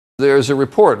There's a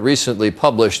report recently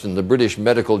published in the British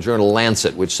medical journal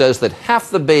Lancet, which says that half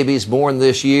the babies born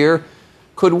this year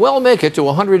could well make it to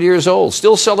 100 years old,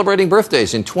 still celebrating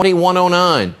birthdays in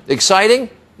 2109.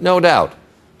 Exciting? No doubt.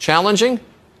 Challenging?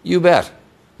 You bet.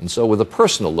 And so with a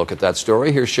personal look at that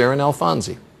story, here's Sharyn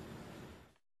Alfonsi.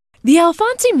 The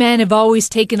Alfonsi men have always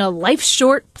taken a life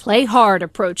short, play hard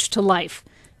approach to life.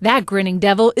 That grinning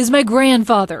devil is my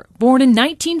grandfather, born in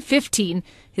 1915.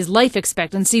 His life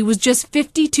expectancy was just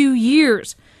 52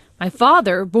 years. My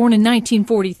father, born in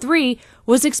 1943,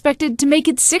 was expected to make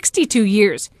it 62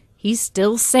 years. He's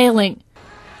still sailing.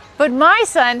 But my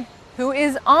son, who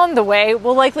is on the way,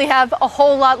 will likely have a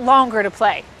whole lot longer to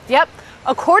play. Yep,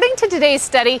 according to today's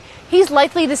study, he's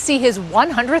likely to see his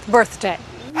 100th birthday.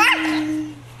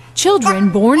 Children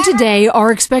born today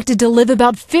are expected to live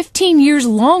about 15 years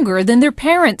longer than their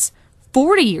parents,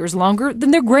 40 years longer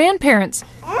than their grandparents.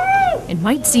 It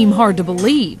might seem hard to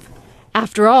believe.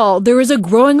 After all, there is a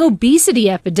growing obesity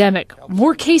epidemic,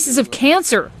 more cases of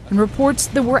cancer, and reports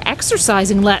that we're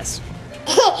exercising less.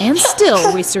 And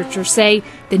still, researchers say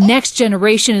the next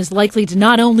generation is likely to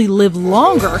not only live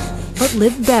longer, but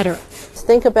live better.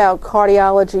 Think about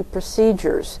cardiology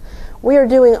procedures. We are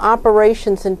doing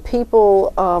operations in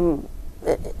people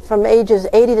from ages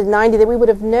 80 to 90 that we would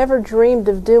have never dreamed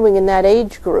of doing in that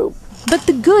age group. But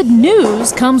the good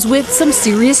news comes with some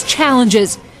serious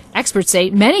challenges. Experts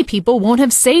say many people won't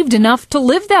have saved enough to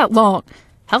live that long.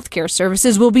 Healthcare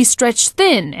services will be stretched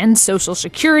thin, and Social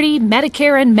Security,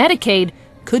 Medicare, and Medicaid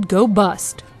could go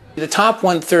bust. The top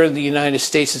 1/3 of the United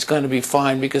States is going to be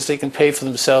fine because they can pay for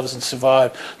themselves and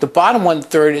survive. The bottom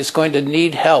 1/3 is going to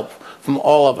need help from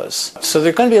all of us. So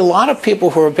there are going to be a lot of people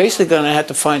who are basically going to have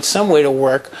to find some way to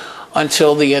work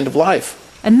until the end of life.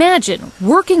 Imagine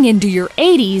working into your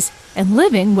 80s and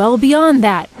living well beyond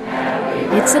that.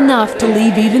 It's enough to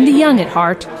leave even the young at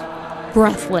heart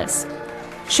breathless.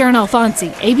 Sharyn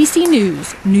Alfonsi, ABC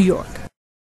News, New York.